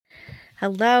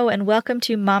Hello and welcome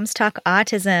to Moms Talk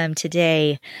Autism.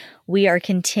 Today we are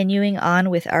continuing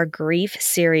on with our grief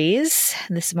series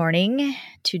this morning.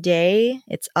 Today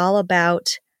it's all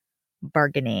about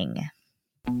bargaining.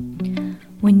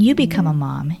 When you become a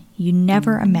mom, you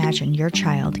never imagine your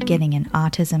child getting an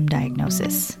autism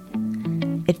diagnosis.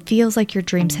 It feels like your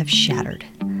dreams have shattered,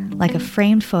 like a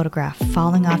framed photograph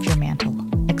falling off your mantle,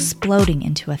 exploding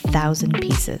into 1,000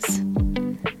 pieces.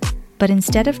 But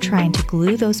instead of trying to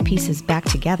glue those pieces back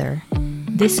together,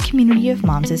 this community of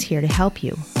moms is here to help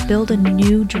you build a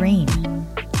new dream,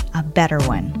 a better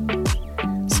one.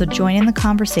 So join in the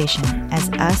conversation as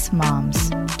us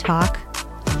moms talk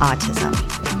autism.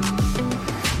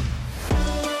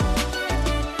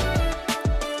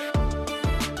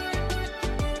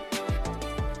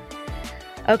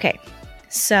 Okay,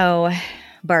 so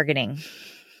bargaining.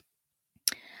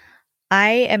 I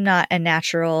am not a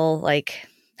natural,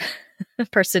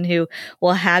 person who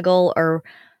will haggle or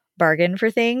bargain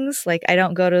for things. I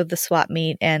don't go to the swap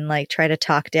meet and try to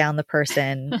talk down the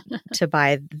person to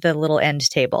buy the little end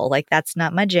table. That's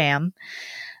not my jam.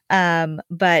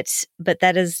 But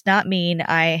that does not mean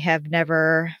I have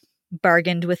never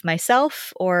bargained with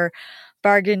myself or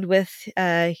bargained with,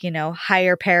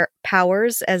 higher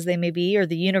powers as they may be, or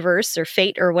the universe or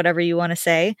fate or whatever you want to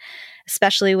say,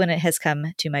 especially when it has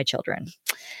come to my children.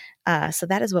 So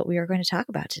that is what we are going to talk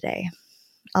about today.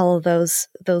 All of those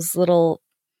little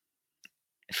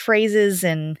phrases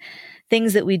and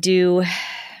things that we do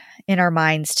in our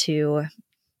minds to,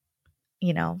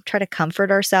 try to comfort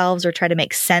ourselves or try to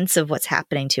make sense of what's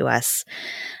happening to us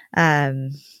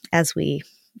as we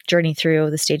journey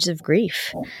through the stages of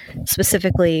grief,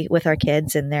 specifically with our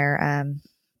kids and their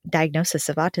diagnosis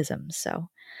of autism. So,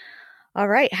 all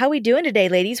right. How are we doing today,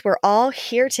 ladies? We're all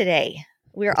here today.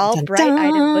 We're all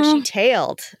bright-eyed and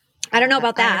bushy-tailed. I don't know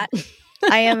about that.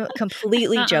 I am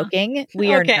completely joking.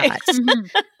 We are not.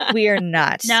 We are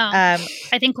not. No,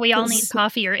 I think we all need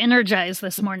coffee or energize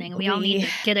this morning. We all need to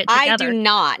get it together. I do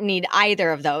not need either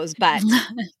of those, but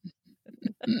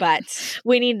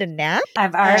we need a nap.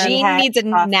 I've already Jean needs a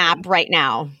nap right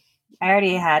now. I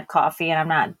already had coffee and I'm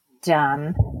not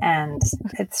done. And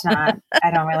it's not,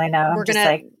 I don't really know. I'm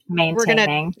just maintaining. We're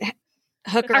going to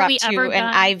hook her up to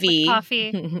an IV.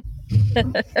 Coffee?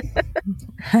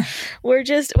 We're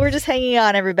just hanging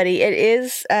on, everybody. It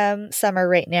is summer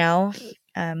right now.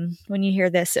 When you hear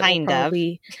this, it will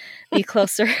probably be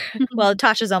closer. Well,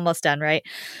 Tasha's almost done, right?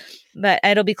 But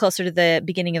it'll be closer to the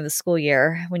beginning of the school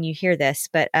year when you hear this.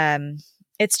 But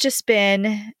it's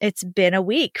been a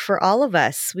week for all of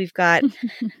us. We've got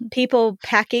people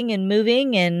packing and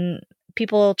moving, and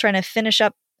people trying to finish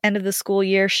up end of the school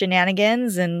year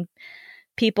shenanigans, and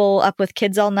people up with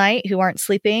kids all night who aren't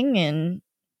sleeping. And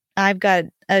I've got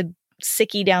a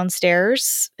sickie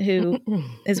downstairs who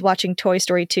is watching Toy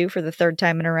Story 2 for the third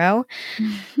time in a row.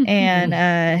 And,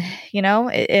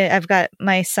 I've got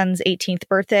my son's 18th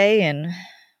birthday and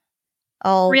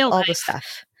all the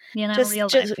stuff. Real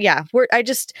life. Yeah.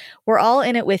 We're all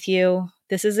in it with you.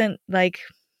 This isn't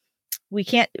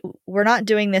we're not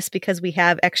doing this because we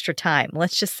have extra time.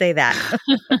 Let's just say that.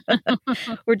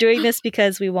 We're doing this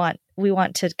because we want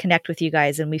to connect with you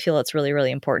guys, and we feel it's really,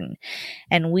 really important.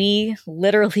 And we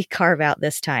literally carve out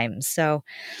this time. So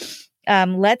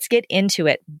let's get into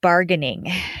it. Bargaining.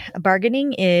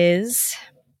 Bargaining is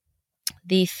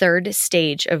the third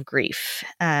stage of grief.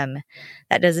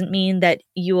 That doesn't mean that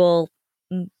you will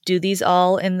do these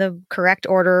all in the correct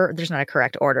order. There's not a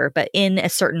correct order, but in a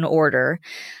certain order.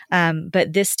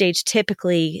 But this stage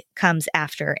typically comes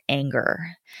after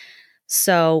anger.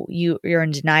 So you're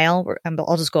in denial.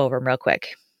 I'll just go over them real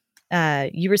quick.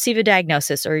 You receive a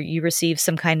diagnosis or you receive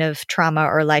some kind of trauma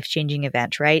or life-changing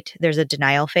event, right? There's a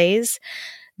denial phase.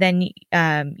 Then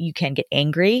you can get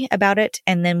angry about it.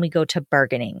 And then we go to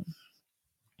bargaining.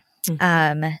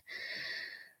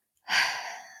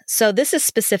 So this is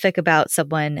specific about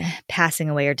someone passing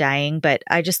away or dying, but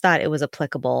I just thought it was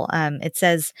applicable. It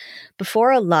says,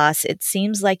 before a loss, it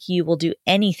seems like you will do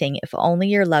anything if only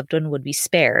your loved one would be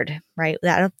spared, right?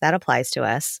 That applies to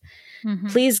us. Mm-hmm.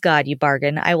 Please, God, you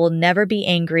bargain. I will never be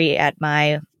angry at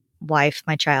my wife,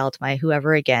 my child, my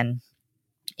whoever again,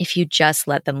 if you just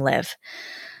let them live.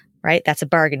 Right? That's a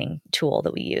bargaining tool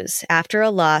that we use. After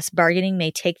a loss, bargaining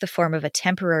may take the form of a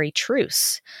temporary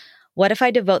truce. What if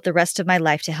I devote the rest of my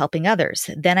life to helping others?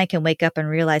 Then I can wake up and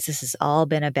realize this has all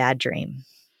been a bad dream.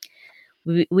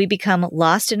 We become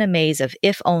lost in a maze of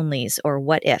if-onlys or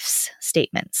what-ifs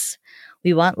statements.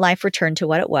 We want life returned to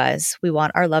what it was. We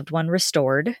want our loved one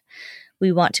restored.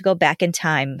 We want to go back in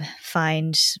time,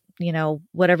 find,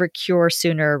 whatever cure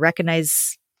sooner,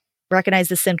 recognize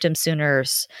the symptoms sooner,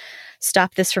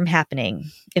 Stop this from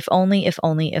happening. If only, if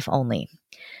only, if only.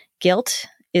 Guilt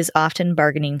is often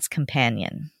bargaining's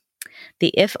companion.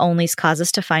 The if-onlys cause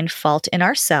us to find fault in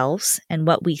ourselves and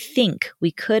what we think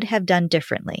we could have done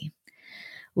differently.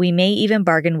 We may even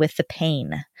bargain with the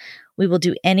pain. We will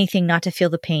do anything not to feel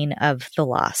the pain of the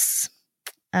loss.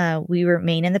 We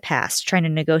remain in the past, trying to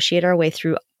negotiate our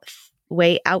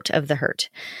way out of the hurt.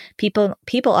 People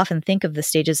often think of the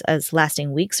stages as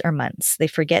lasting weeks or months. They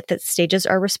forget that stages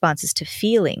are responses to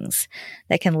feelings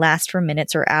that can last for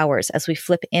minutes or hours as we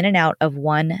flip in and out of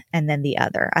one and then the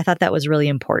other. I thought that was really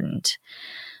important.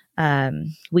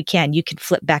 You can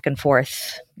flip back and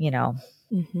forth,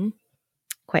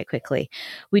 quite quickly.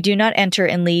 We do not enter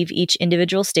and leave each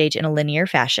individual stage in a linear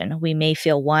fashion. We may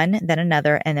feel one, then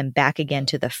another, and then back again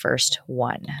to the first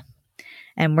one.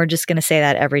 And we're just going to say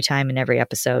that every time in every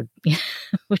episode.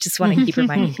 We just want to keep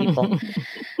reminding people.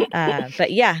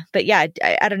 But yeah,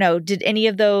 I don't know. Did any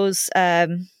of those,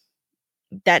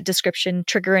 that description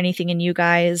trigger anything in you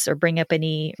guys or bring up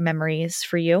any memories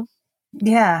for you?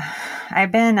 Yeah,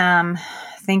 I've been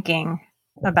thinking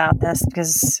about this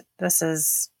because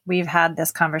we've had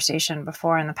this conversation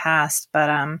before in the past, but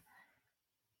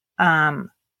I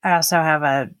also have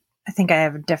I think I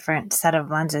have a different set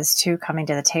of lenses too coming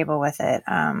to the table with it.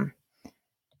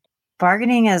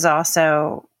 Bargaining is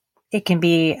also, it can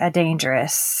be a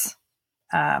dangerous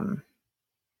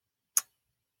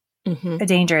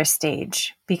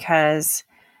stage because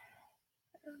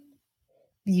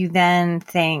you then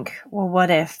think, well, what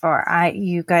if,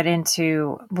 you got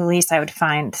into, well, at least I would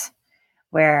find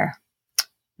where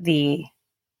the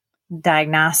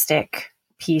diagnostic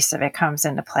piece of it comes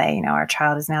into play. Our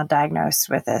child is now diagnosed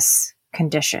with this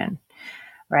condition,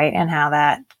 right? And how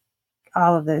that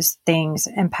all of those things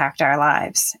impact our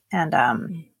lives.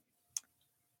 And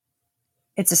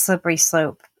it's a slippery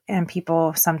slope, and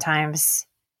people sometimes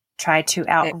try to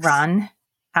outrun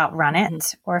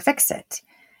it or fix it,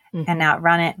 and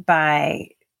outrun it by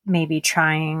maybe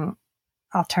trying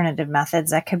alternative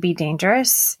methods that could be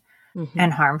dangerous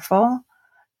and harmful.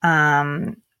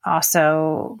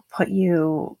 Also put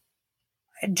you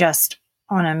just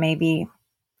on a maybe,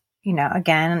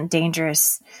 again,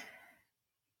 dangerous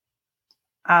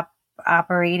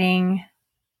operating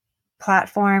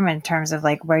platform in terms of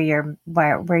like where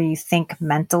you think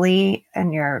mentally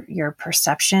and your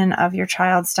perception of your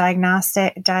child's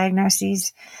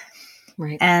diagnoses.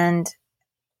 Right. And,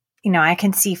 I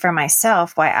can see for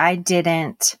myself why I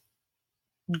didn't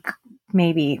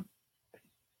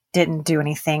do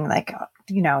anything like,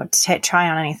 try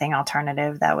on anything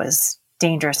alternative that was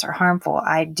dangerous or harmful.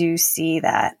 I do see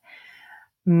that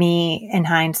me in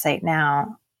hindsight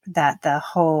now, that the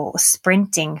whole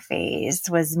sprinting phase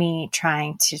was me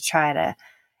trying to,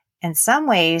 in some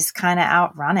ways, kind of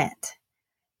outrun it,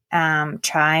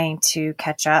 trying to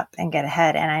catch up and get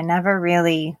ahead. And I never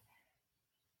really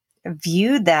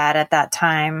viewed that at that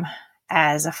time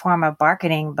as a form of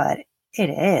bargaining, but it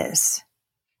is.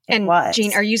 And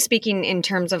Jean, are you speaking in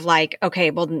terms of like, okay,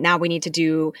 well, now we need to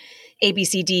do A, B,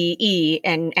 C, D, E,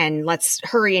 and let's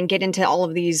hurry and get into all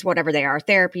of these, whatever they are,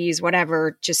 therapies,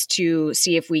 whatever, just to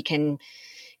see if we can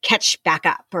catch back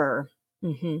up or.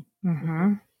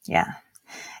 Yeah.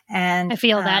 And I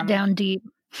feel that down deep.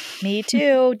 Me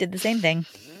too. Did the same thing.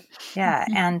 Yeah.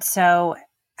 And so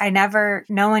I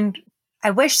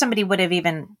wish somebody would have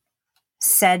even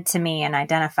said to me and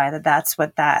identify that that's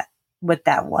what that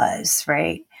was,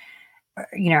 right?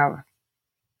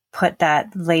 Put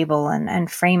that label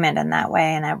and frame it in that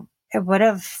way. And it would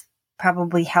have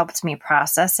probably helped me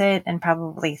process it and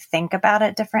probably think about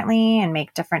it differently and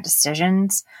make different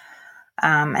decisions.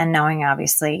 And knowing,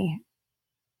 obviously,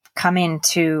 coming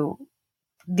to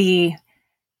it's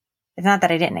not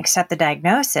that I didn't accept the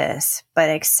diagnosis, but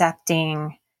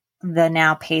accepting the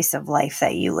now pace of life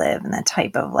that you live and the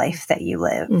type of life that you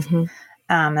live.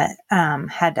 I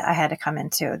had to come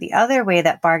into. The other way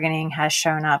that bargaining has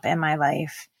shown up in my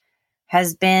life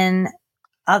has been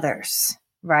others,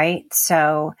 right?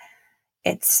 So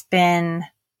it's been,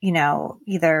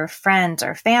 either friends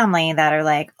or family that are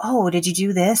like, oh, did you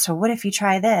do this? Or what if you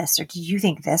try this? Or do you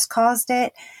think this caused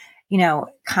it?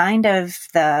 Kind of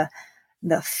the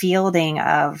fielding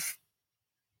of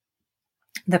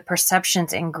the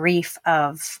perceptions and grief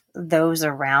of those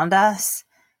around us.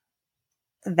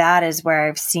 That is where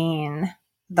I've seen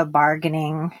the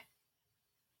bargaining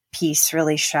piece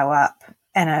really show up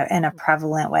in a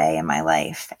prevalent way in my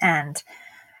life. And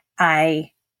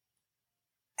I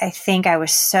think I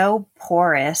was so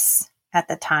porous at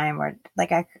the time, where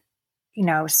like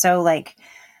so like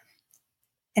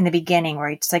in the beginning where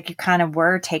it's like you kind of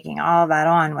were taking all that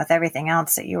on with everything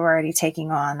else that you were already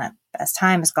taking on. As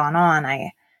time has gone on,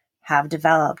 I have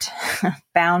developed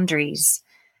boundaries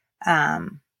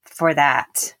for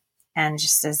that. And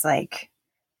just as like,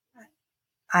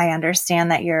 I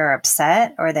understand that you're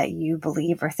upset or that you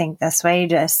believe or think this way,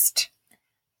 just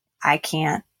I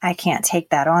can't take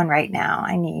that on right now.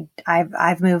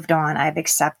 I've moved on. I've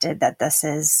accepted that this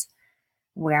is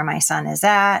where my son is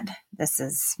at. This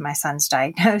is my son's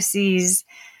diagnoses.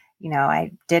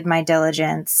 I did my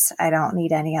diligence. I don't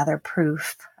need any other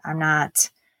proof. I'm not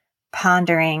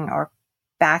pondering or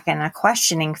back in a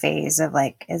questioning phase of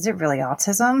like, is it really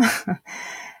autism?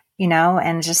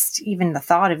 And just even the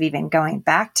thought of even going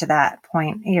back to that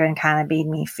point even kind of made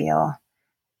me feel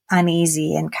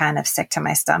uneasy and kind of sick to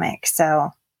my stomach. So,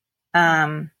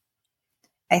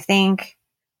 I think,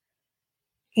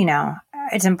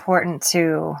 it's important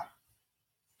to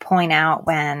point out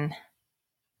when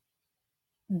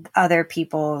other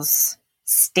people's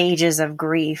stages of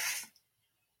grief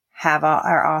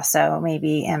are also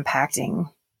maybe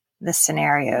impacting the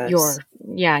scenarios.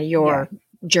 Your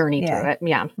journey through it.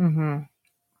 Yeah. Mm-hmm.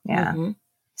 Yeah. Mm-hmm.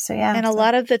 So, yeah. And a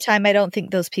lot of the time, I don't think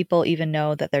those people even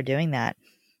know that they're doing that,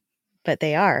 but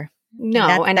they are.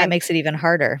 No. And that makes it even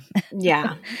harder.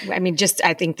 Yeah. I mean,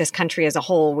 I think this country as a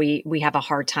whole, we have a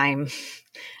hard time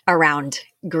around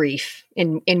grief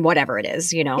in whatever it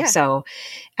is, Yeah. So,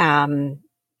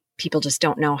 people just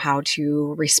don't know how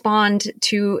to respond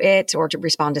to it or to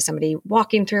respond to somebody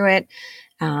walking through it.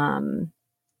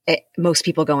 Most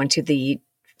people go into the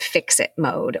fix it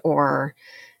mode or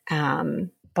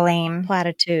blame,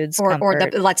 platitudes, or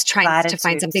let's try to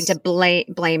find something to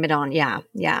blame it on. Yeah.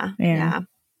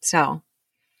 So,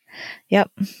 yep.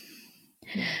 All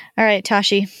right,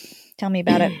 Tashi, tell me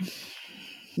about it.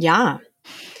 Yeah.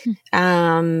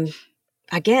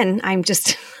 Again, I'm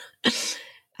just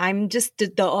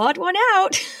the odd one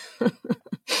out.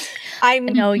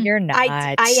 No, you're not.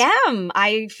 I am.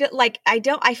 I feel like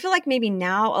maybe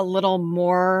now a little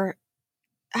more,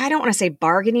 I don't want to say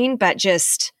bargaining, but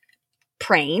just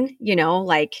praying,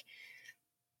 like,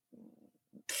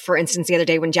 for instance, the other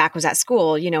day when Jack was at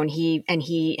school, and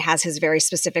he has his very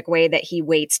specific way that he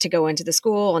waits to go into the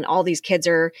school, and all these kids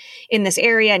are in this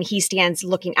area and he stands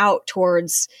looking out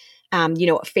towards,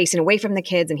 facing away from the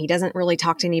kids, and he doesn't really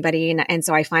talk to anybody. And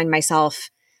so I find myself,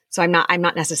 so I'm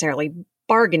not necessarily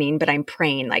bargaining, but I'm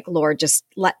praying like, Lord, just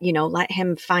let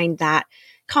him find that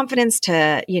confidence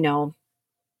to,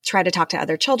 try to talk to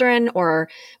other children or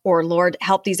Lord,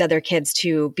 help these other kids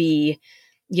to be,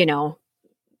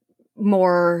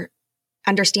 more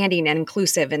understanding and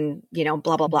inclusive and,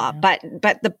 blah, blah, blah. Yeah.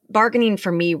 But the bargaining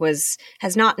for me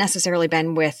has not necessarily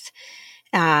been with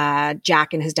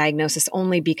Jack and his diagnosis,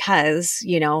 only because,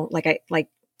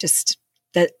 just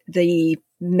the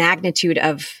magnitude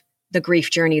of the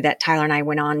grief journey that Tyler and I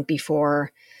went on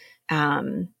before,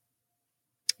 when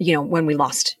we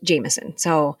lost Jameson.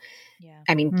 So, Yeah.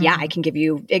 I mean, yeah, I can give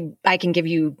you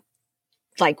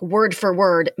like word for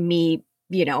word me,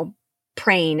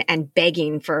 praying and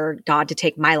begging for God to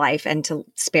take my life and to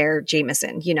spare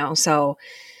Jameson, so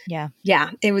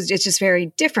it's just very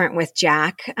different with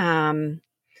Jack.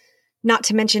 Not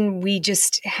to mention we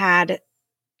just had,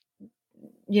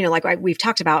 like we've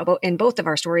talked about in both of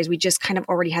our stories, we just kind of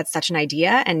already had such an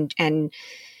idea and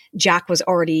Jack was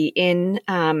already in,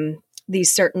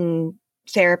 these certain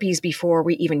therapies before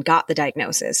we even got the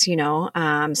diagnosis,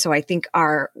 so I think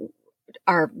our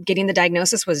getting the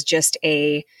diagnosis was just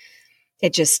put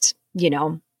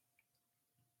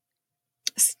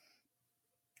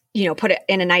it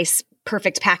in a nice,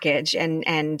 perfect package. And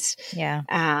it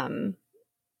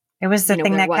was the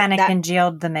thing that kind of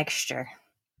congealed the mixture.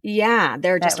 Yeah.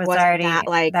 There just wasn't already,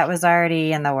 that was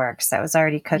already in the works. That was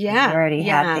already cooking. Yeah, you already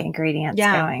had the ingredients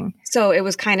going. So it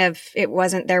was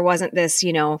there wasn't this,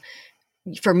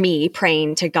 for me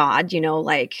praying to God,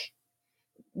 like,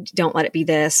 don't let it be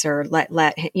this or let,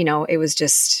 it was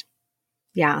just,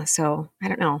 yeah. So I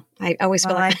don't know. I always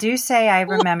feel like I do say I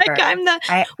remember. Like I'm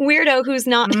the weirdo who's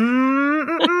not.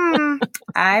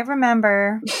 I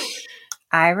remember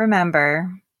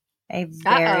a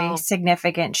very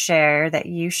significant share that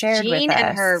you shared Jean with us.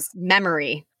 and her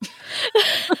memory.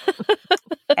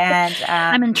 And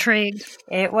I'm intrigued.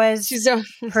 It was she's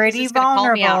pretty vulnerable.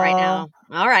 Call me out right now.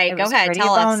 All right, go ahead.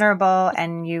 Tell us. Vulnerable,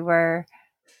 and you were.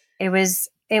 It was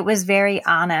very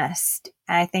honest.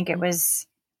 And I think it was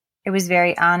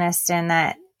very honest in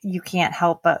that you can't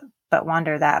help but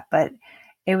wonder that. But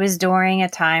it was during a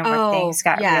time where things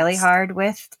got really hard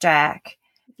with Jack.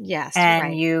 Yes,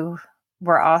 and you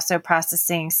were also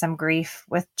processing some grief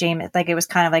with Jameson. Like it was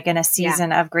kind of like in a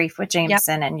season of grief with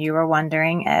Jameson, and you were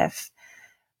wondering if,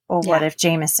 well, what if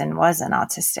Jameson wasn't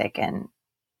autistic, and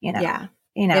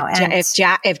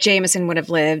if Jameson would have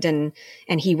lived and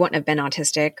he wouldn't have been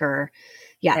autistic, or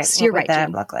you're right. What would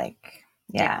that look like?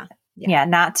 Yeah.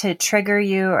 Not to trigger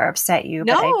you or upset you,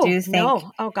 but I do think,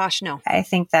 oh gosh, no. I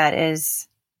think that's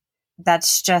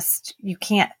just,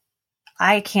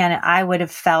 I would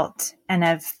have felt and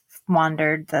have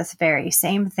wondered this very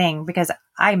same thing because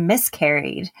I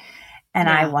miscarried and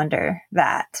I wonder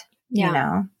that,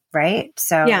 right?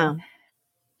 So,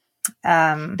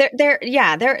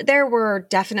 there were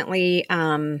definitely,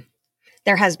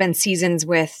 there has been seasons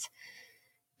with,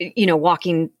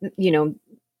 walking,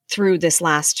 through this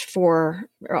last 4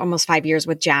 or almost 5 years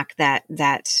with Jack that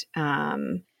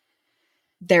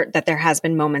there has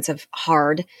been moments of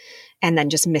hard and then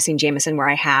just missing Jameson where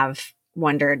I have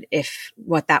wondered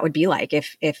what that would be like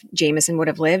if Jameson would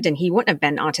have lived and he wouldn't have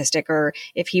been autistic, or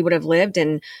if he would have lived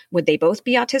and would they both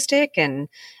be autistic? And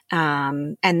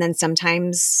then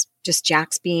sometimes just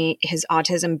his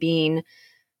autism being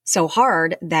so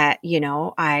hard that,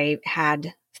 I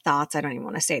had thoughts. I don't even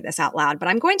want to say this out loud, but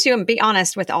I'm going to and be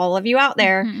honest with all of you out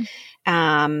there,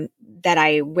 that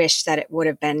I wish that it would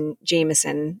have been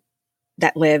Jameson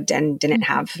that lived and didn't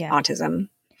have autism.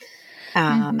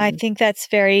 I think that's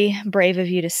very brave of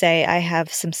you to say. I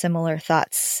have some similar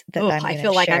thoughts that I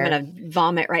feel like I'm going to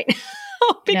vomit right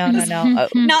now. No.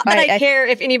 Not that I care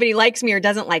if anybody likes me or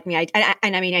doesn't like me. I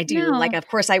do. No. Like, of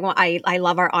course, I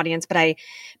love our audience,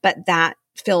 but that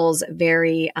feels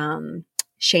very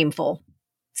shameful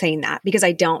saying that because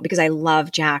I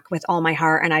love Jack with all my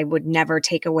heart, and I would never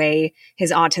take away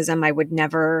his autism. I would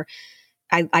never.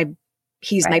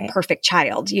 He's my perfect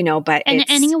child, but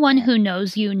anyone who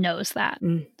knows you knows that.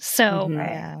 So,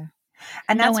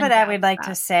 and that's what I would like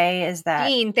to say is that,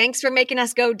 Jean, thanks for making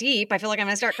us go deep. I feel like I'm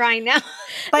going to start crying now.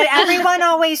 But everyone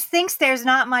always thinks there's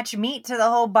not much meat to the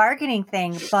whole bargaining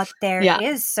thing, but there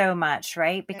is so much,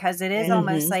 right? Because it is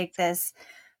almost like this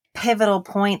pivotal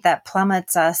point that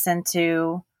plummets us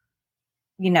into,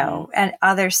 and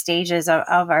other stages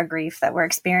of our grief that we're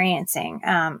experiencing.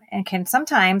 And can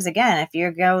sometimes, again, if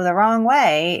you go the wrong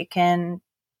way, it can,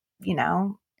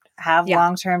 have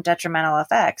long-term detrimental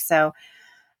effects. So,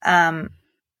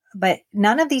 but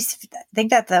none of these, I think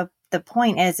that the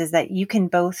point is that you can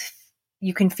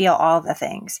feel all the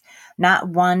things. Not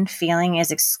one feeling is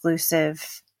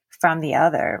exclusive from the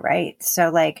other, right?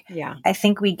 So I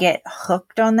think we get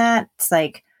hooked on that. It's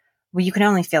like, well, you can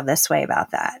only feel this way about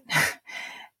that.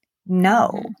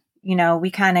 No,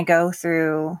 we kind of go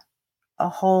through a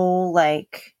whole,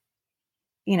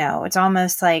 it's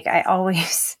almost like I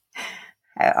always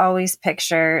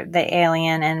picture the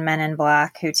alien in Men in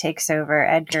Black who takes over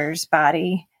Edgar's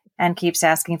body and keeps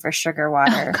asking for sugar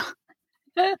water.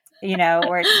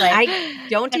 Where it's like, I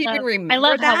don't even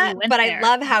remember that, but I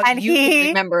love how you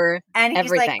remember and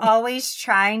everything. He's always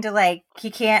trying to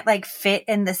he can't fit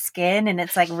in the skin, and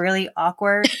it's really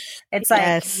awkward. It's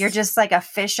like you're just like a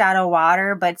fish out of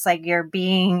water, but it's like you've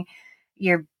been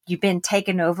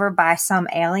taken over by some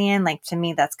alien. To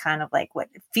me, that's kind of what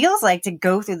it feels like to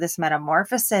go through this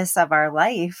metamorphosis of our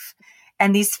life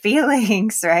and these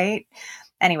feelings, right?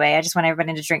 Anyway, I just want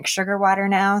everybody to drink sugar water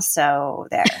now. So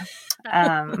there.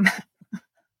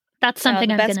 That's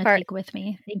something I'm going to take with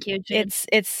me. Thank you, Jen.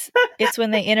 It's when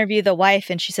they interview the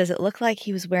wife and she says it looked like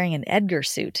he was wearing an Edgar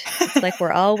suit. It's like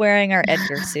we're all wearing our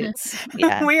Edgar suits.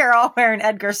 Yeah. We are all wearing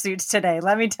Edgar suits today,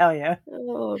 let me tell you.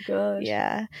 Oh gosh.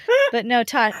 Yeah. But no,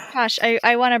 Tosh,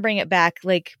 I want to bring it back.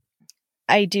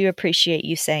 I do appreciate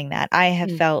you saying that. I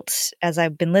have felt, as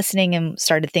I've been listening and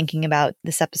started thinking about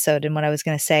this episode and what I was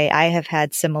going to say, I have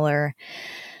had similar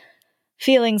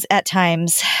feelings at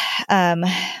times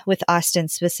with Austin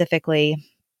specifically,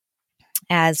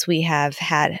 as we have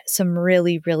had some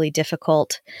really, really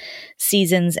difficult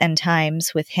seasons and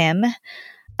times with him,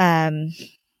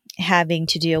 having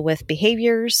to deal with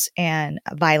behaviors and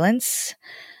violence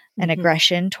and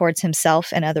aggression towards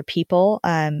himself and other people.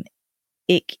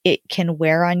 It can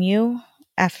wear on you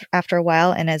after a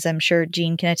while. And as I'm sure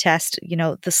Jean can attest,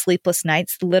 the sleepless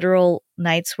nights, literal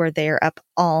nights where they're up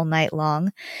all night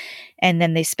long. And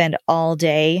then they spend all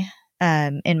day,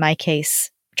 in my case,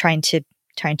 trying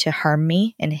to harm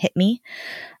me and hit me.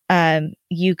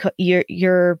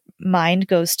 Your mind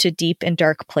goes to deep and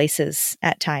dark places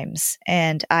at times.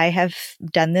 And I have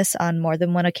done this on more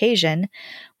than one occasion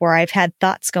where I've had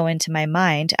thoughts go into my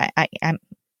mind.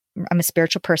 I'm a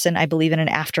spiritual person. I believe in an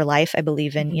afterlife. I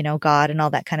believe in, God and all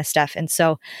that kind of stuff. And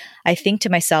so I think to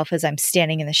myself as I'm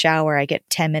standing in the shower, I get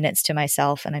 10 minutes to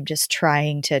myself and I'm just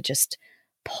trying to just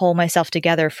pull myself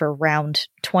together for round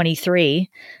 23,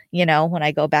 when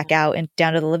I go back out and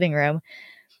down to the living room.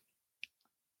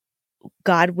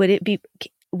 God, would it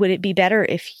be better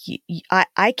if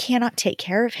I cannot take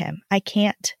care of him. I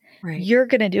can't. Right. You're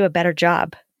going to do a better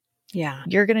job. Yeah.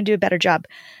 You're going to do a better job.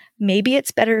 Maybe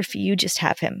it's better if you just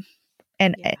have him.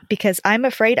 And because I'm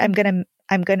afraid I'm going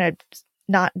to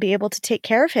not be able to take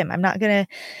care of him. I'm not going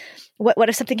to, what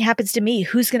if something happens to me?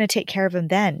 Who's going to take care of him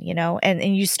then?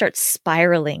 And you start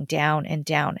spiraling down and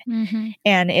down. Mm-hmm.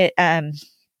 And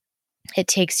it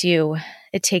takes you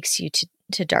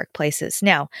to dark places.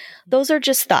 Now, those are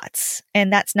just thoughts,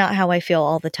 and that's not how I feel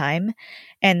all the time.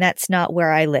 And that's not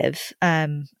where I live.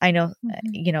 I know,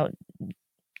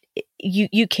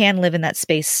 you can live in that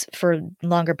space for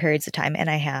longer periods of time. And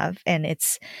I have, and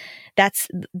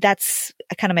that's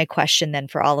kind of my question then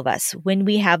for all of us. When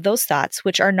we have those thoughts,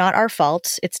 which are not our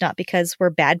fault, it's not because we're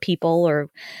bad people or,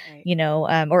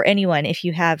 right. Or anyone, if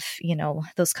you have,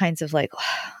 those kinds of like,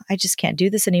 oh, I just can't do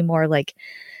this anymore. Like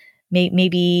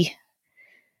maybe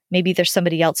there's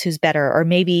somebody else who's better, or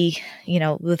maybe,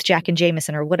 with Jack and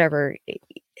Jameson or whatever.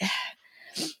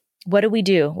 What do we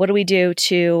do? What do we do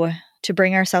to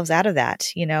bring ourselves out of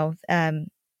that,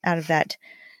 out of that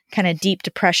kind of deep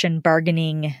depression,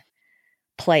 bargaining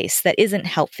place that isn't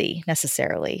healthy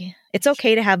necessarily? It's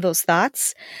okay to have those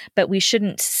thoughts, but we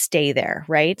shouldn't stay there,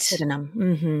 right? Sit in them.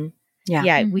 Mm-hmm. Yeah.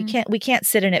 Yeah. Mm-hmm. We can't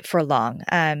sit in it for long.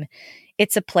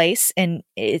 It's a place, and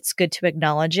it's good to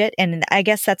acknowledge it. And I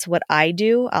guess that's what I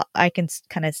do. I can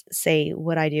kind of say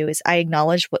what I do is I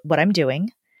acknowledge what I'm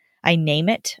doing. I name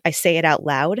it. I say it out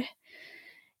loud.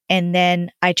 And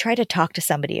then I try to talk to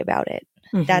somebody about it.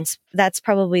 Mm-hmm. That's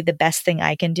probably the best thing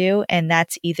I can do. And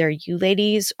that's either you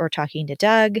ladies, or talking to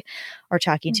Doug, or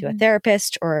talking to a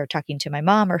therapist, or talking to my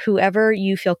mom, or whoever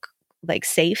you feel like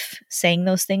safe saying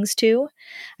those things to.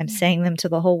 I'm saying them to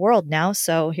the whole world now.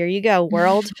 So here you go,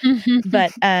 world.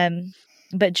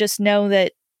 But just know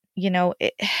that,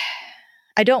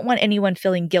 I don't want anyone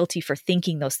feeling guilty for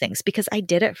thinking those things, because I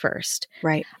did it first.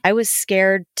 Right. I was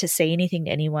scared to say anything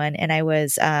to anyone. And I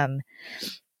was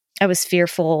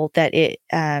fearful that it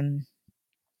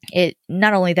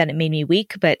not only that it made me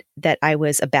weak, but that I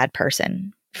was a bad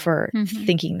person for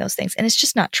thinking those things. And it's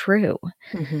just not true.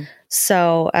 Mm-hmm.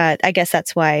 So I guess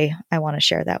that's why I want to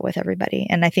share that with everybody.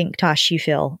 And I think, Tosh, you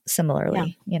feel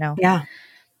similarly, Yeah.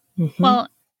 Mm-hmm. Well,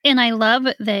 and I love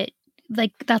that,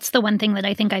 like, that's the one thing that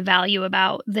I think I value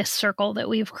about this circle that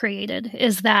we've created,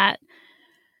 is that,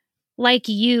 like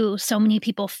you, so many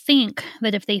people think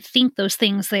that if they think those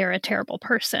things, they're a terrible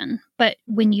person. But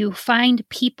when you find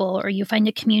people, or you find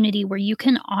a community where you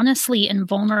can honestly and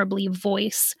vulnerably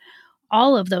voice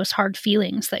all of those hard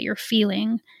feelings that you're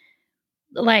feeling,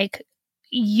 like,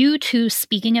 you two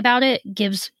speaking about it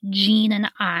gives Jean and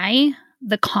I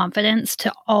the confidence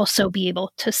to also be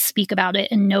able to speak about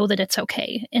it and know that it's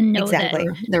okay, and know that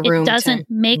it doesn't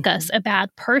make us a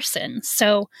bad person.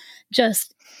 So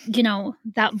just,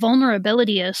 that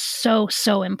vulnerability is so,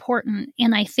 so important.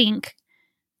 And I think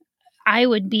I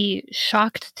would be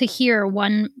shocked to hear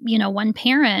one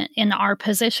parent in our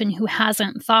position who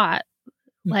hasn't thought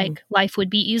like life would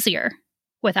be easier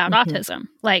without autism.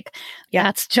 Like,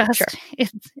 that's just,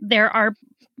 there are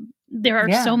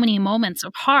so many moments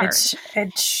of hard.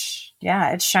 It's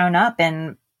shown up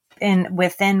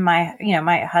within my,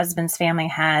 my husband's family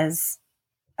has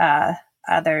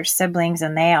other siblings,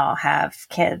 and they all have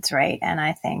kids, right? And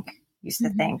I used to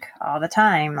think all the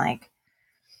time, like,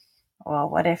 well,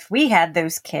 what if we had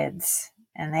those kids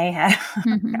and they had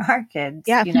our kids?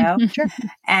 Yeah, Sure.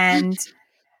 And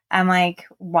I'm like,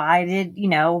 why did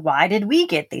we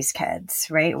get these kids,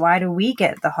 right? Why do we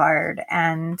get the hard?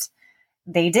 And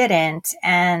they didn't.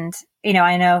 And,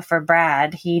 I know for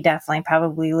Brad, he definitely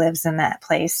probably lives in that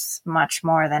place much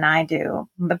more than I do,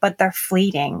 but they're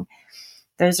fleeting.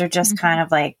 Those are just kind of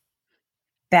like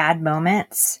bad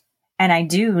moments. And I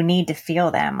do need to feel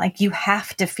them. Like, you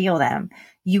have to feel them.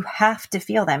 You have to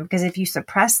feel them, because if you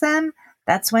suppress them,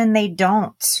 that's when they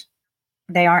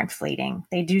aren't fleeting.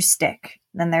 They do stick.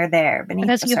 Then they're there beneath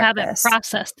because the you surface. haven't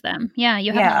processed them. Yeah,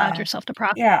 you haven't allowed yourself to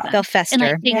process them. They'll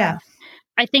fester. And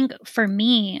I think for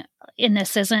me, and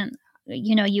this isn't,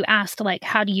 you asked, like,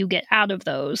 how do you get out of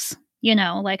those?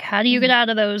 Like, how do you get out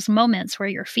of those moments where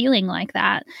you're feeling like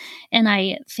that? And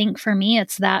I think for me,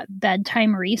 it's that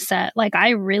bedtime reset. Like,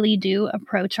 I really do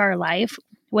approach our life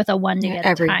with a one day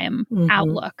at a time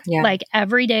outlook. Yeah. Like,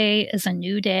 every day is a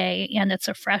new day, and it's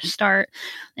a fresh start.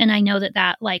 And I know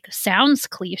that like sounds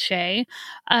cliche.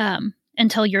 And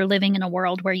until you're living in a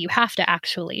world where you have to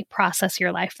actually process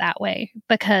your life that way,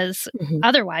 because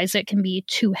otherwise it can be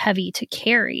too heavy to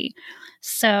carry.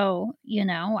 So,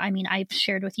 I mean, I've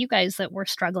shared with you guys that we're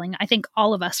struggling. I think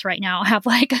all of us right now have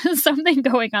like something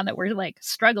going on that we're like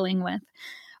struggling with.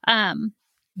 And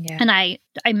I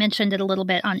mentioned it a little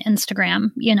bit on Instagram,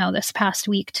 this past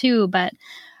week too, but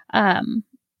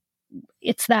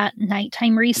it's that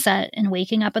nighttime reset and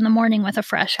waking up in the morning with a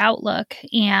fresh outlook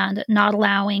and not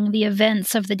allowing the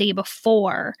events of the day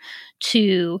before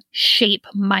to shape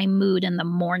my mood in the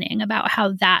morning about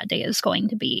how that day is going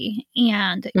to be.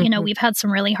 And, we've had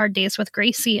some really hard days with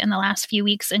Gracie in the last few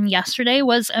weeks, and yesterday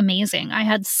was amazing. I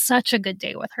had such a good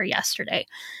day with her yesterday.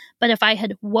 But if I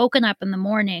had woken up in the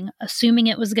morning assuming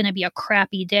it was going to be a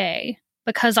crappy day,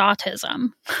 because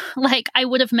autism, like I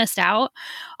would have missed out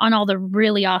on all the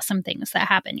really awesome things that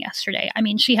happened yesterday. I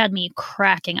mean, she had me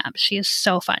cracking up. She is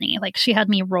so funny. Like she had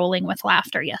me rolling with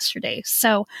laughter yesterday.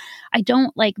 So I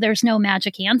don't there's no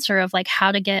magic answer of like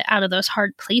how to get out of those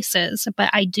hard places. But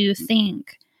I do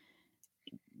think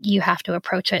you have to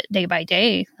approach it day by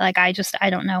day. Like I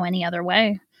don't know any other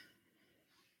way.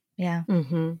 Yeah.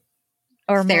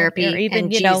 Or therapy or even,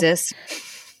 Jesus.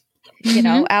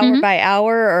 Hour by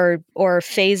hour or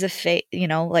phase of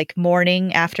like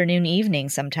morning, afternoon, evening.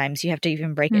 Sometimes you have to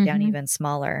even break it down even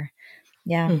smaller.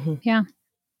 Yeah. Yeah.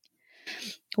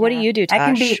 What do you do,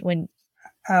 Tosh?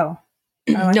 No,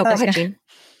 go ahead, Jean.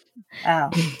 Oh,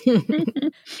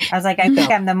 I was like, I think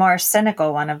I'm the more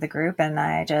cynical one of the group, and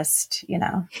I just,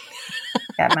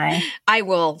 got my. I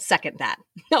will second that.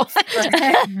 No. Do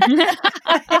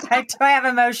I have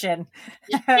a motion?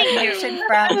 Motion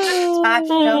from Tosh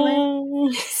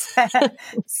Gilman,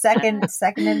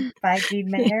 seconded by Jean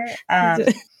Mayer. I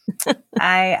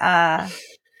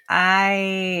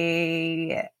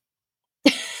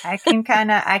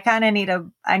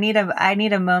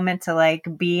need a moment to like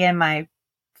be in my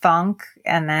funk,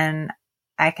 and then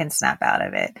I can snap out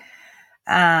of it.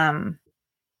 And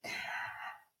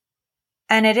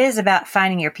it is about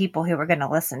finding your people who are going to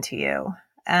listen to you.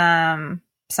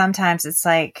 Sometimes it's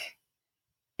like,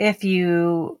 if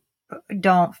you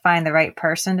don't find the right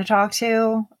person to talk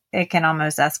to, it can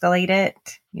almost escalate it.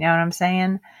 You know what I'm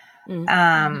saying?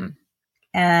 And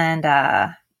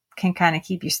can kind of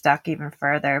keep you stuck even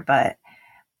further. But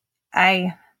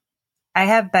I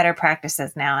have better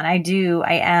practices now, and I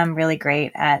am really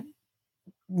great at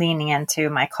leaning into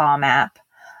my Calm app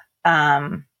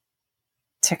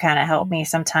to kind of help me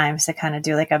sometimes to kind of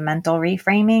do like a mental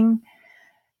reframing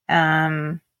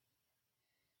to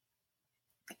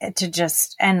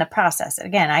just end the process.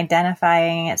 Again,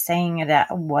 identifying it, saying it at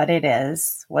what it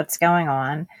is, what's going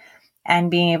on,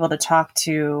 and being able to talk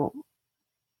to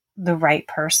the right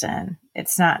person.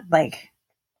 It's not like,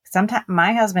 sometimes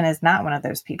my husband is not one of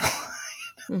those people.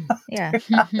 Yeah.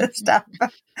 This stuff.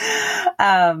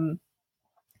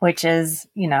 Which is,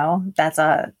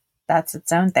 that's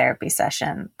its own therapy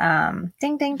session.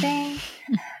 Ding, ding, ding.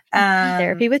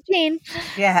 Therapy with Jean.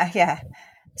 Yeah.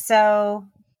 So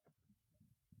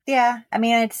yeah, I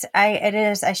mean,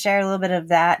 I share a little bit of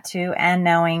that too. And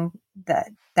knowing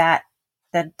that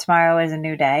tomorrow is a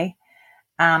new day.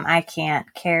 I can't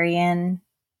carry in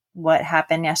what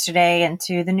happened yesterday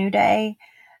into the new day.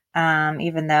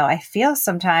 Even though I feel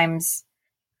sometimes,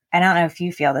 I don't know if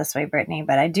you feel this way, Brittany,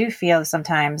 but I do feel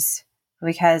sometimes,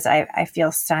 because I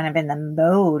feel kind of in the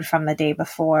mode from the day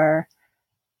before,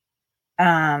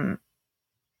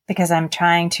 because I'm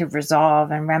trying to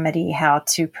resolve and remedy how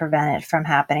to prevent it from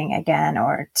happening again,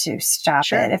 or to stop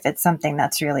it if it's something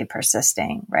that's really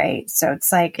persisting, right? So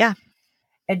it's like,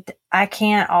 I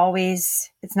can't always,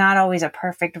 it's not always a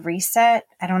perfect reset.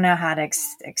 I don't know how to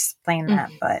explain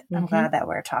that, but I'm glad that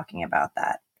we're talking about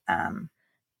that.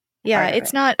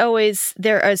 It's not always,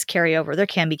 there is carryover. There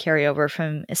can be carryover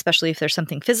from, especially if there's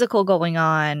something physical going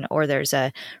on or there's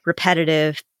a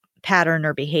repetitive pattern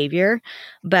or behavior.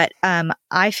 But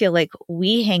I feel like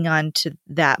we hang on to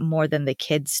that more than the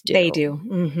kids do. They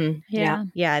do.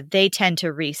 Yeah. They tend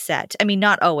to reset. I mean,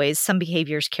 not always. Some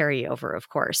behaviors carry over, of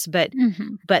course, but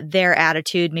their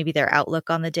attitude, maybe their outlook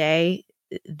on the day,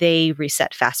 they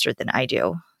reset faster than I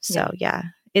do. So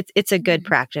it's a good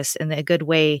practice and a good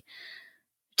way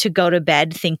to go to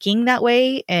bed thinking that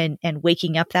way and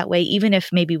waking up that way, even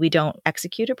if maybe we don't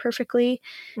execute it perfectly.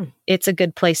 It's a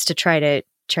good place to try to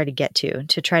get to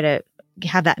try to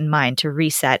have that in mind, to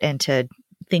reset and to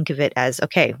think of it as,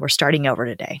 okay, we're starting over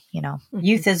today,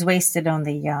 Youth is wasted on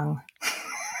the young.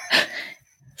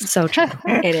 So true.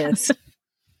 It is.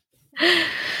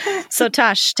 So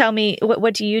Tosh, tell me,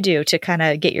 what do you do to kind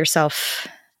of get yourself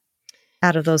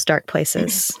out of those dark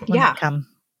places when they come?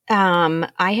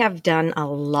 I have done a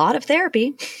lot of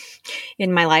therapy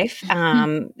in my life,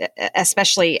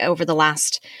 especially over the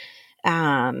last,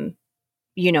 5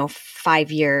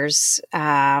 years,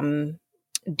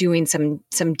 doing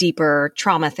some deeper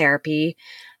trauma therapy,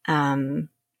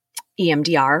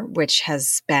 EMDR, which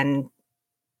has been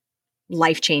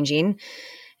life-changing.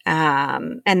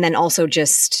 And then also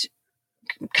just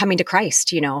coming to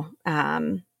Christ,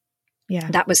 that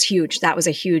was huge. That was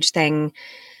a huge thing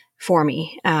for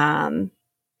me. And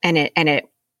it,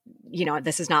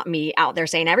 this is not me out there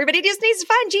saying everybody just needs to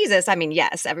find Jesus. I mean,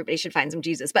 yes, everybody should find some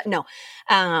Jesus, but no,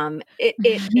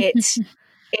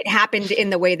 it happened in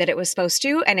the way that it was supposed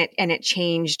to, and it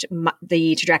changed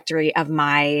the trajectory of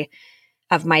my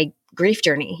grief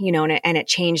journey, and it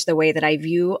changed the way that I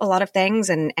view a lot of things.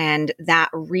 And that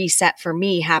reset for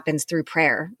me happens through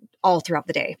prayer all throughout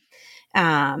the day.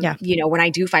 When I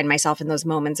do find myself in those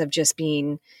moments of just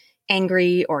being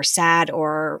angry or sad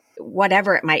or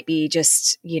whatever it might be,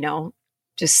 just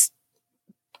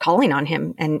calling on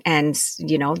him and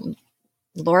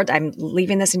Lord, I'm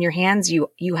leaving this in your hands. You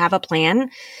have a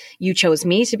plan. You chose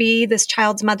me to be this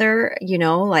child's mother,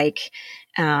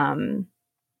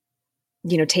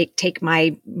 take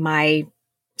my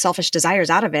selfish desires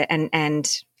out of it and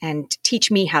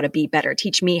teach me how to be better,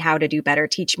 teach me how to do better,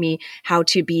 teach me how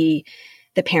to be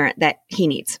the parent that he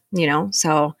needs,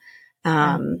 So,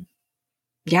 I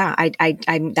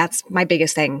that's my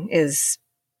biggest thing is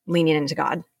leaning into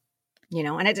God,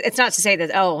 and it's not to say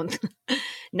that,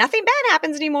 nothing bad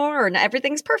happens anymore or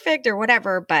everything's perfect or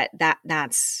whatever, but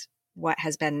that's what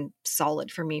has been solid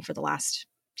for me for the last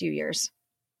few years.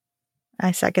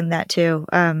 I second that too.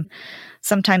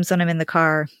 Sometimes when I'm in the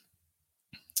car,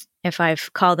 if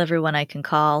I've called everyone I can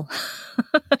call,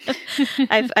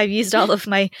 I've used all of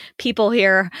my people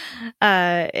here,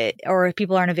 or if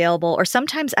people aren't available, or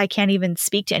sometimes I can't even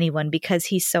speak to anyone because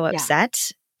he's so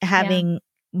upset, having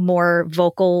more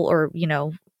vocal or,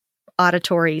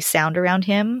 auditory sound around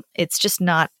him. It's just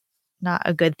not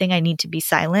a good thing. I need to be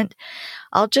silent.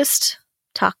 I'll just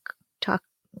talk.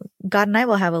 God and I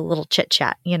will have a little chit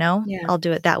chat, I'll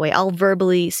do it that way. I'll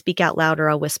verbally speak out loud,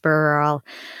 or I'll whisper, or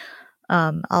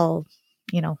I'll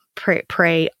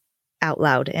pray out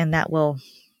loud, and that will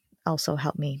also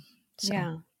help me.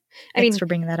 So, thanks for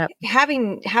bringing that up.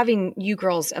 Having you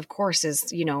girls, of course,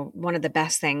 is, one of the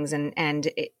best things.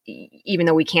 And even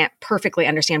though we can't perfectly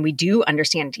understand, we do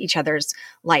understand each other's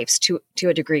lives to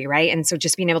a degree. Right. And so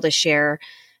just being able to share,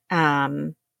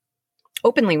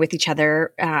 openly with each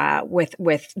other,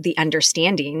 with the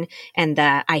understanding and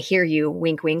the, I hear you,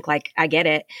 wink, wink, like I get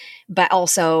it, but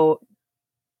also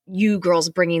you girls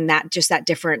bringing that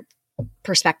different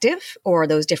perspective or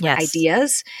those different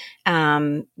ideas,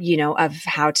 of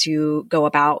how to go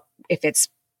about if it's,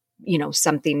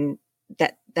 something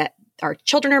that our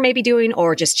children are maybe doing,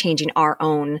 or just changing our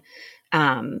own,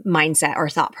 mindset or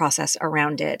thought process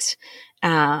around it,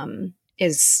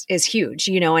 is huge,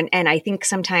 and I think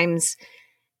sometimes,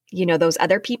 those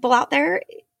other people out there,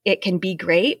 it can be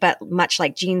great, but much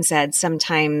like Jean said,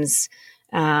 sometimes,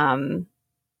 down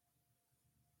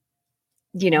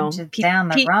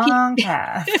the wrong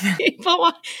path. People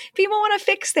want to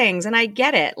fix things, and I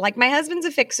get it. Like my husband's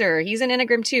a fixer; he's an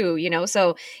Enneagram 2,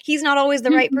 so he's not always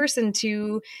the right person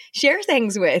to share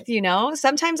things with.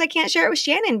 Sometimes I can't share it with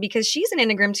Shannon because she's an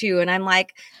Enneagram 2, and I'm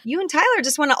like, you and Tyler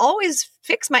just want to always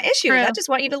fix my issues. True. I just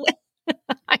want you to live.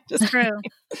 I just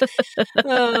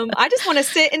want to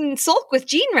sit and sulk with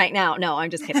Jean right now. No, I'm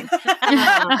just kidding. Let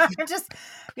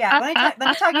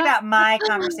me talk about my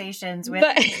conversations with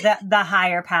the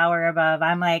higher power above.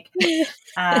 I'm like,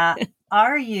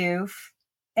 are you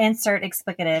insert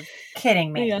explicative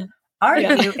kidding me? Yeah. Are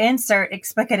you insert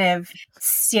explicative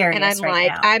serious? And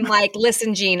I'm like,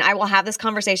 listen, Jean, I will have this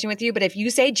conversation with you, but if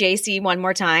you say JC one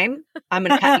more time, I'm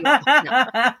going to cut you off. No.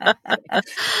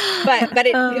 But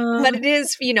it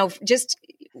is, just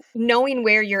knowing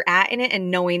where you're at in it and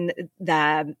knowing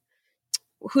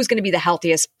who's going to be the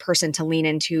healthiest person to lean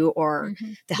into, or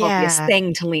the healthiest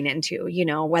thing to lean into,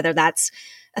 whether that's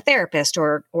a therapist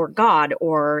or God,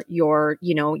 or your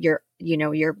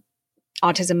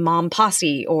autism mom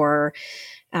posse, or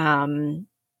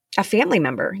a family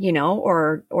member,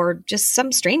 or just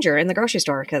some stranger in the grocery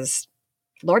store, because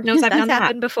Lord knows I've done that.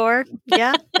 happened before.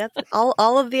 Yeah, that's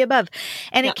all of the above.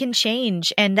 And it can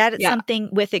change. And that is something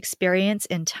with experience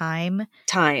and time.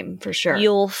 Time, for sure.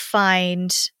 You'll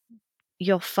find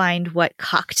what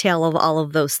cocktail of all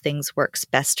of those things works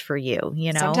best for you,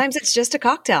 Sometimes it's just a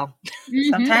cocktail.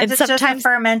 Sometimes it's just a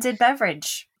fermented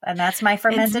beverage. And that's my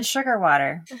fermented sugar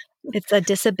water. It's a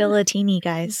disabilitini,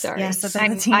 guys. Sorry. Yes.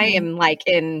 I am like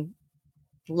in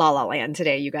La La Land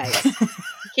today, you guys.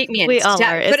 Keep me in. We all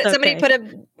are. Somebody put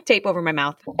a tape over my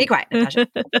mouth. Be quiet, Natasha.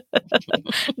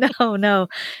 No,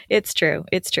 it's true.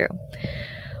 It's true.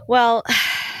 Well,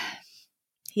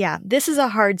 yeah, this is a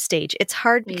hard stage. It's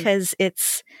hard because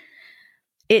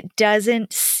it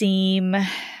doesn't seem,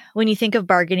 when you think of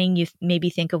bargaining, you maybe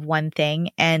think of one thing.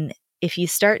 And if you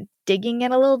start digging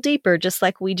in a little deeper, just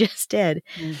like we just did,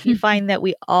 you find that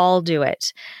we all do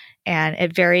it, and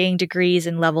at varying degrees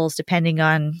and levels, depending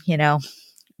on,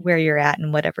 where you're at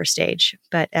and whatever stage.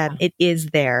 But it is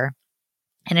there.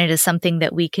 And it is something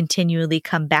that we continually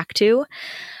come back to,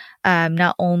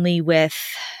 not only with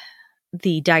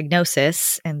the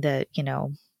diagnosis and the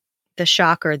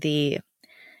shock or the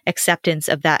acceptance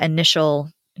of that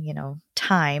initial,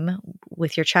 time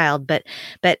with your child, but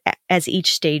as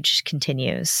each stage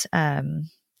continues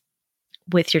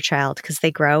with your child, because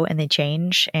they grow and they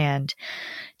change, and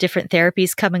different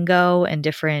therapies come and go, and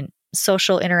different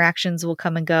social interactions will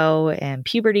come and go, and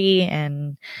puberty,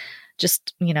 and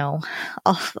just,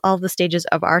 all the stages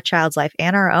of our child's life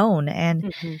and our own.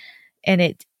 And,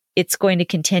 and it's going to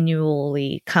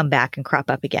continually come back and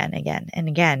crop up again and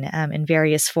again, in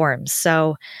various forms.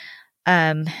 So,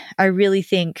 I really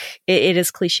think it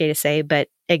is cliche to say, but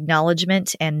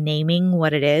acknowledgement and naming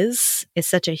what it is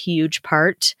such a huge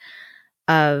part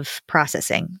of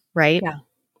processing, right?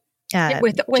 Yeah.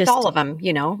 With all of them,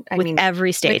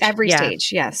 every stage. With every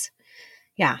stage. Yes.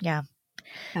 Yeah. Yeah.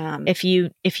 If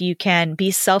you can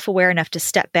be self-aware enough to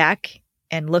step back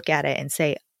and look at it and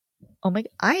say, oh my,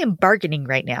 I am bargaining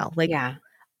right now.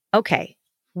 Okay,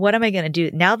 what am I going to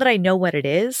do now that I know what it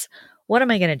is? What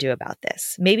am I going to do about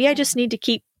this? Maybe I just need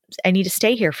to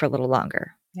stay here for a little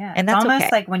longer. Yeah. And that's almost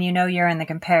okay. like when you're in the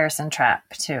comparison trap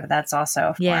too. That's also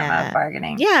a form of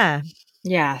bargaining. Yeah.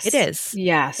 Yes. It is.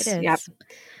 Yes. It is. Yep.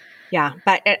 Yeah.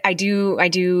 But I do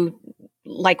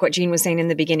like what Jean was saying in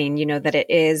the beginning, that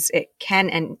it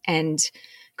can and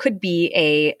could be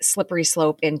a slippery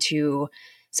slope into,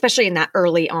 especially in that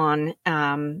early on,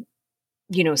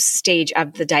 stage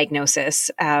of the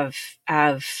diagnosis of,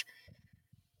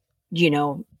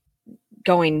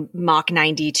 going Mach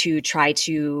 90 to try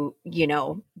to,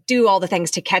 do all the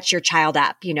things to catch your child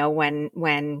up, when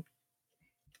I'm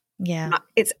not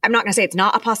going to say it's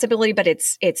not a possibility, but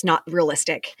it's not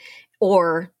realistic,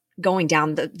 or going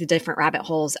down the different rabbit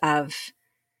holes of,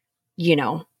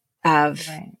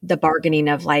 the bargaining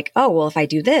of like, oh, well, if I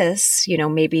do this,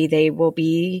 maybe they will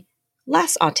be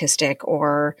less autistic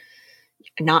or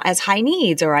not as high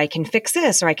needs, or I can fix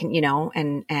this, or I can,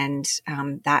 and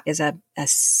that is a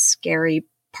scary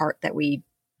part that we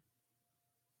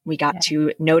got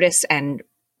to notice and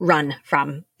run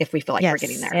from if we feel like we're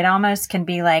getting there. It almost can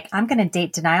be like, I'm going to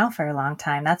date denial for a long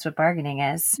time. That's what bargaining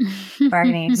is.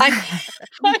 Bargaining. I'm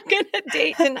going to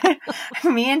date denial.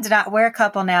 Me and Denial, we're a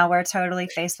couple now. We're totally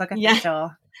Facebook official. Yeah.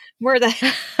 We're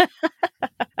the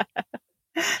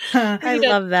I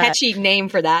love that catchy name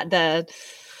for that.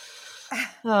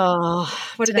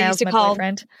 What did they used to call?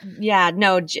 Boyfriend? Yeah,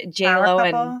 no, J-Lo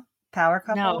and Power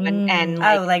couple. No, and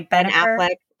like Ben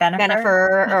Affleck,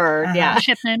 Bennifer, or yeah,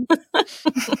 Shipman.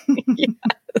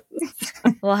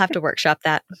 We'll have to workshop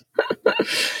that.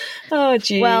 Oh,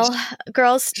 geez. Well,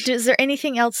 girls, is there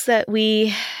anything else that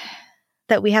we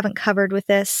haven't covered with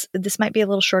this? This might be a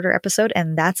little shorter episode,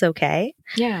 and that's okay.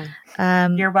 Yeah.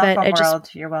 You're welcome, world.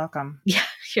 You're welcome. Yeah,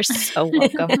 you're so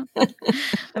welcome.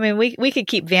 I mean, we could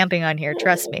keep vamping on here.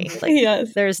 Trust me.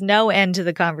 Yes. There's no end to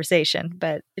the conversation,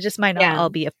 but it just might not all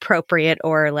be appropriate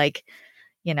or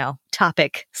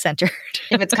topic centered.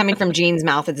 If it's coming from Jean's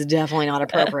mouth, it's definitely not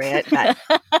appropriate. But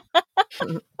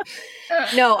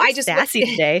no, I just sassy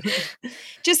today.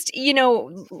 Just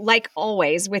like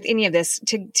always with any of this,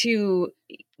 to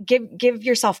give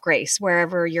yourself grace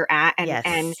wherever you're at,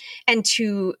 and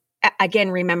to again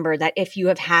remember that if you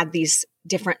have had these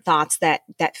different thoughts that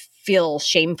feel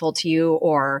shameful to you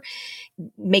or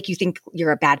make you think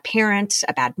you're a bad parent,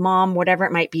 a bad mom, whatever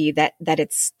it might be, that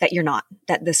you're not,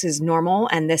 that this is normal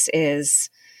and this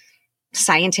is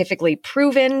scientifically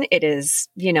proven. It is,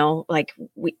 like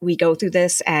we go through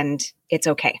this and it's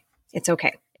okay. It's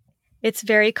okay. It's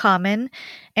very common.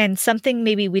 And something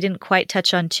maybe we didn't quite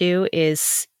touch on too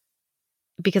is,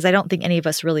 because I don't think any of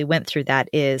us really went through that,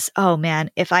 is, oh man,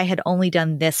 if I had only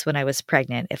done this when I was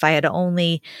pregnant, if I had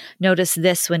only noticed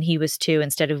this when he was 2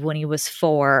 instead of when he was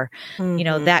 4,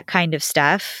 that kind of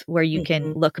stuff where you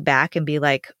can look back and be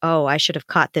like, oh, I should have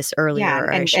caught this earlier.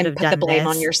 And, I should have done the blame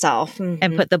this. On yourself.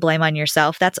 And put the blame on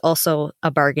yourself. That's also a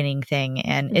bargaining thing.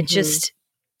 And it just,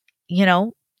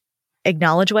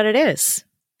 acknowledge what it is.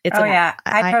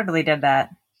 I totally did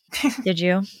that. Did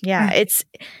you? Yeah.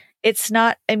 It's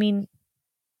not, I mean,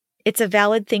 it's a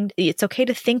valid thing. It's okay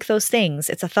to think those things.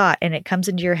 It's a thought and it comes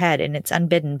into your head and it's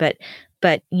unbidden, but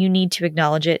you need to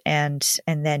acknowledge it and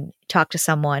then talk to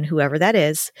someone, whoever that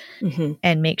is,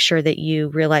 and make sure that you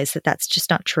realize that that's just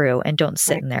not true and don't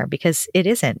sit in there, because it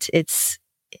isn't. It's,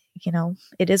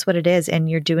 it is what it is, and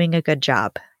you're doing a good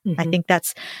job. I think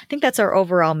that's our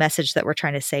overall message that we're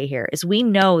trying to say here is we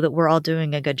know that we're all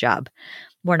doing a good job.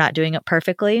 We're not doing it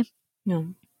perfectly.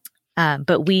 No.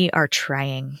 But we are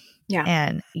trying. Yeah.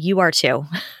 And you are too.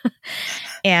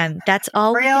 And that's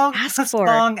all we ask for.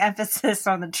 Strong emphasis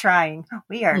on the trying.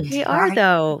 We are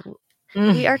though.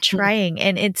 We are trying.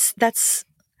 And that's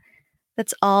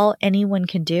all anyone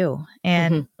can do.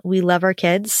 And we love our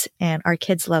kids, and our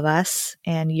kids love us,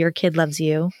 and your kid loves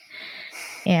you.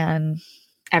 And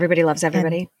everybody loves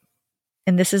everybody.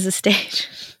 And this is a stage.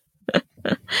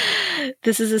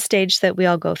 This is a stage that we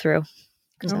all go through.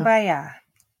 Kumbaya.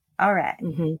 All right.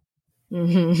 On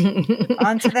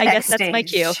to the I next guess that's stage. my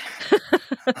cue.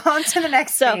 On to the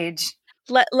next stage.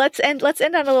 Let's end on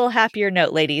a little happier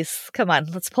note, ladies. Come on,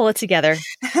 let's pull it together.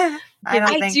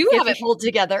 I do have it pulled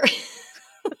together.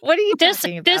 What are you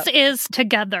talking about? This is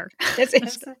together.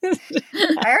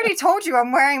 I already told you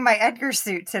I'm wearing my Edgar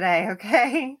suit today,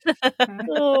 okay?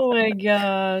 Oh my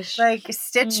gosh. Like,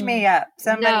 stitch me up.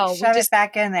 Somebody shove it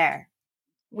back in there.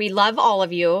 We love all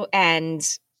of you, and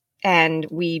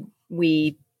we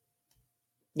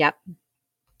yep.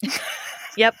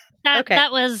 Yep.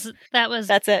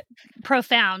 That's it.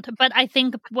 Profound. But I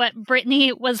think what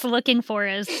Brittany was looking for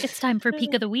is it's time for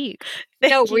peak of the week.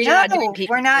 No, we're not doing peak.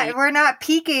 We're not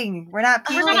peaking. We're not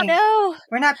peaking. No,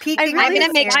 we're not peaking. I'm going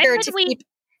to make sure to keep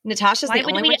Natasha's the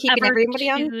only one keeping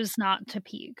everybody on. Choose not to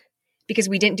peak because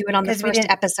we didn't do it on the first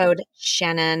episode,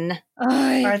 Shannon.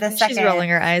 Or the second. She's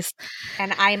rolling her eyes.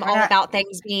 And I'm all about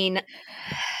things being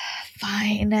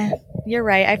fine. You're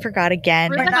right. I forgot again.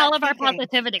 Ruin all of our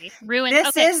positivity.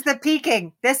 This is the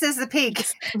peaking. This is the peak.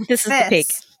 This is the peak.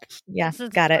 Yeah,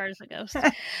 got it.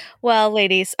 Well,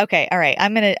 ladies, okay, all right.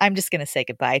 I'm just gonna say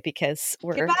goodbye because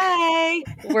we're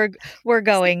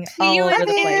going all over the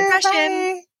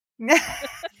place.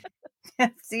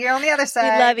 See you on the other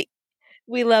side.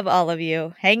 We love all of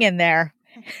you. Hang in there.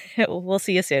 We'll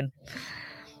see you soon.